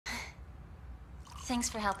Thanks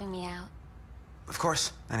for helping me out. Of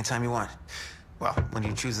course, anytime you want. Well, when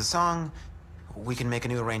you choose the song, we can make a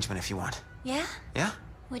new arrangement if you want. Yeah? Yeah?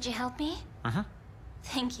 Would you help me? Mm-hmm.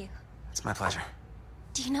 Thank you. It's my pleasure.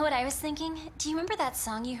 Do you know what I was thinking? Do you remember that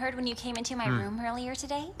song you heard when you came into my room earlier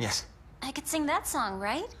today? Yes. I could sing that song,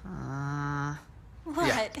 right? What?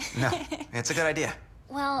 Yeah. No, it's a good idea.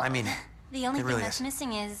 Well, I mean, the only it thing really that's is.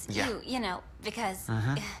 missing is Yeah. you know, because...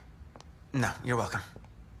 No, you're welcome.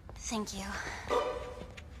 Thank you.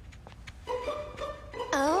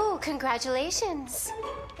 Oh, congratulations.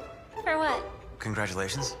 For what?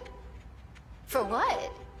 Congratulations. For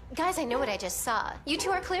what? Guys, I know what I just saw. You two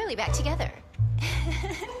are clearly back together.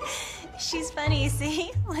 She's funny,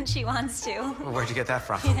 see? When she wants to. Where'd you get that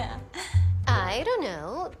from? Yeah. I don't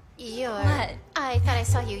know. You're... What? I thought I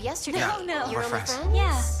saw you yesterday. No, You're we're only friends. friends?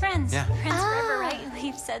 Yeah, friends. Yeah. Friends forever, Ah. right?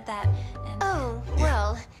 We've said that. And Oh,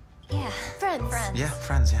 well, yeah. friends. Friends. Yeah,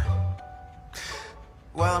 friends, yeah.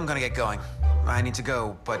 Well, I'm gonna get going. I need to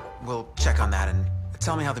go, but we'll check on that and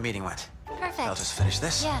tell me how the meeting went. Perfect. I'll just finish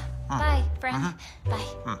this. Yeah. Bye, friend.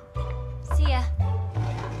 Bye. See ya.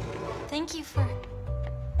 Thank you for...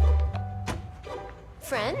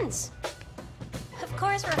 Friends? Of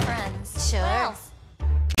course we're friends. Sure. What else?